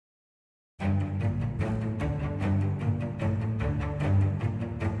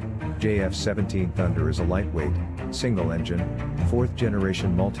JF-17 Thunder is a lightweight, single-engine,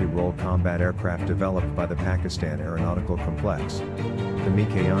 4th-generation multi-role combat aircraft developed by the Pakistan Aeronautical Complex. The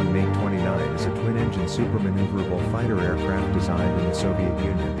MiG-29 is a twin-engine supermaneuverable fighter aircraft designed in the Soviet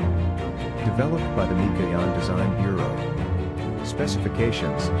Union. Developed by the MiG Design Bureau.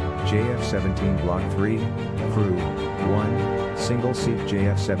 Specifications: JF-17 Block 3, Crew, 1, single-seat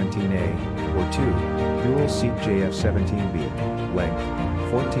JF-17A, or 2, dual-seat JF-17B, length,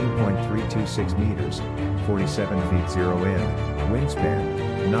 14.326 meters, 47 feet 0 in, wingspan,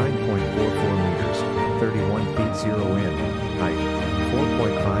 9.44 meters, 31 feet 0 in, height,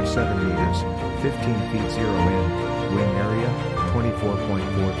 4.57 meters, 15 feet 0 in, wing area, 24.43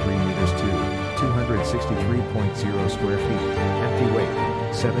 meters to 263.0 square feet, empty weight,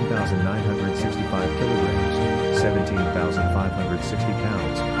 7,965 kilograms, 17,560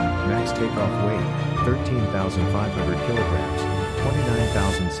 pounds, max takeoff weight, 13,500 kilograms,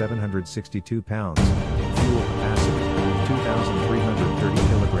 29,762 pounds, fuel capacity, 2,330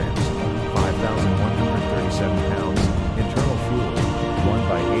 kilograms, 5,137 pounds, internal fuel,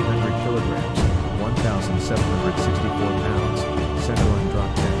 1/800 kilograms, 1,764 pounds, centerline drop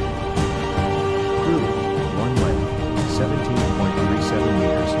tank. Crew, 1 length, 17.37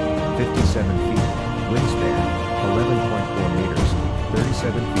 meters, 57 feet, wingspan, 11.4 meters,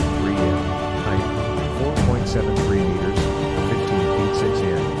 37 feet 3 in, height, 4.73 meters, 15 feet 6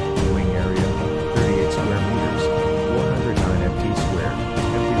 in, wing area, 38 square meters, 409 ft squared,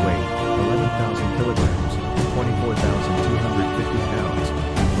 empty weight, 11,000 kilograms, 24,250 pounds,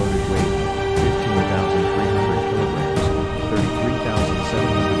 loaded weight, 15,300 kilograms,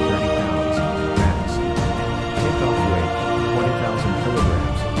 33,730 pounds, max. Takeoff weight, 20,000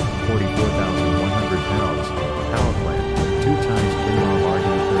 kilograms, 44,100 pounds, power plant, 2 times Clean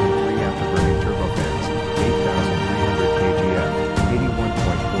RD-33 afterburning turbofans, 8,300 kgf,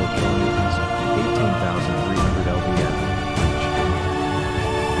 81.4 kilonewtons, 18,300 lbf.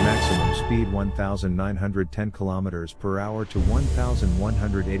 Maximum speed 1,910 km per hour to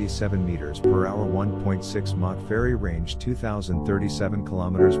 1,187 meters per hour, 1.6 Mach. Ferry range 2,037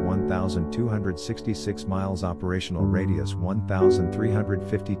 km, 1,266 miles. Operational radius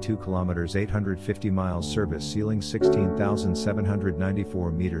 1,352 km, 850 miles. Service ceiling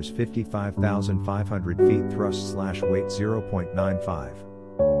 16,794 meters, 55,500 feet. Thrust/weight 0.95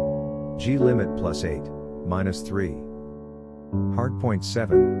 G. Limit +8, -3. Hardpoint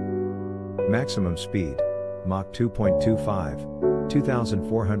 7. Maximum speed, Mach 2.25,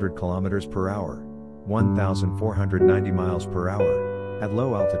 2,400 km per hour, 1,490 miles per hour. At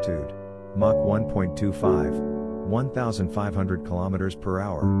low altitude, Mach 1.25, 1,500 km per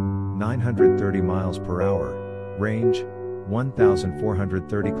hour, 930 miles per hour. Range,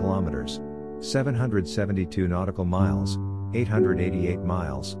 1,430 km, 772 nautical miles, 888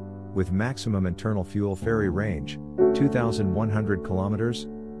 miles. With maximum internal fuel. Ferry range, 2,100 km,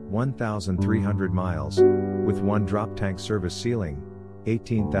 1,300 miles, with 1 drop tank. Service ceiling,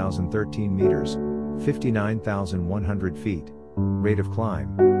 18,013 meters, 59,100 feet. Rate of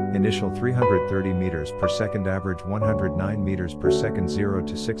climb, initial 330 meters per second, average 109 meters per second, 0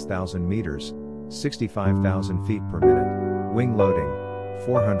 to 6,000 meters, 65,000 feet per minute. Wing loading,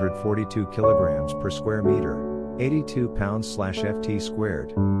 442 kilograms per square meter, 82 pounds/ft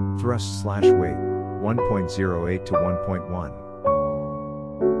squared. Thrust/weight, 1.08 to 1.1.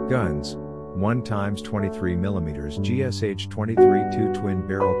 Guns, 1 x 23 mm GSH-23-2 twin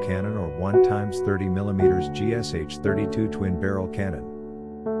barrel cannon or 1 x 30 mm GSH-32 twin barrel cannon.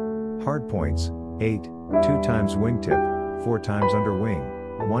 Hardpoints, 8, 2 x wingtip, 4 x under wing,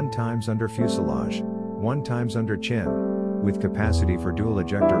 1 x under fuselage, 1 x under chin, with capacity for dual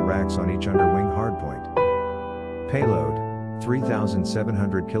ejector racks on each underwing hardpoint. Payload,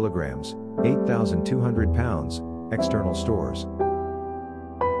 3,700 kilograms, 8,200 pounds, external stores.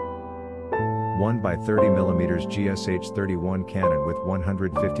 1x30 mm GSH-31 cannon with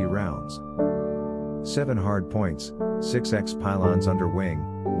 150 rounds. 7 hard points, 6x pylons under wing,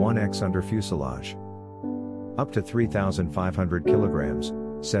 1x under fuselage. Up to 3,500 kilograms,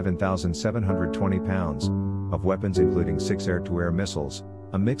 7,720 pounds, of weapons including 6 air-to-air missiles,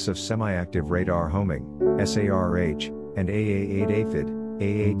 a mix of semi-active radar homing, SARH, and AA-8 Aphid,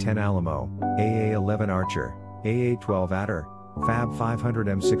 AA-10 Alamo, AA-11 Archer, AA-12 Adder, Fab 500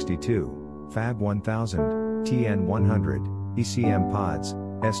 M62, Fab 1000, TN-100, ECM pods,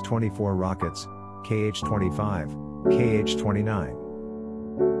 S-24 rockets, KH-25, KH-29.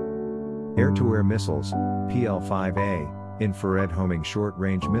 Air-to-air missiles, PL-5A, infrared homing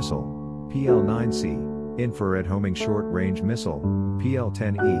short-range missile, PL-9C, infrared homing short-range missile,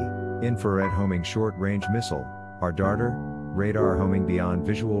 PL-10E, infrared homing short-range missile, Darter, Radar Homing Beyond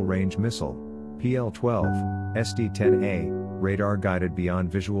Visual Range Missile, PL-12, SD-10A, Radar Guided Beyond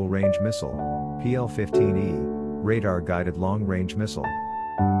Visual Range Missile, PL-15E, Radar Guided Long Range Missile.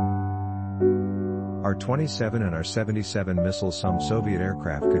 R-27 and R-77 missiles. Some Soviet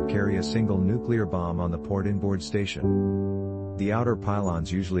aircraft could carry a single nuclear bomb on the port inboard station. The outer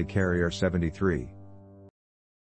pylons usually carry R-73.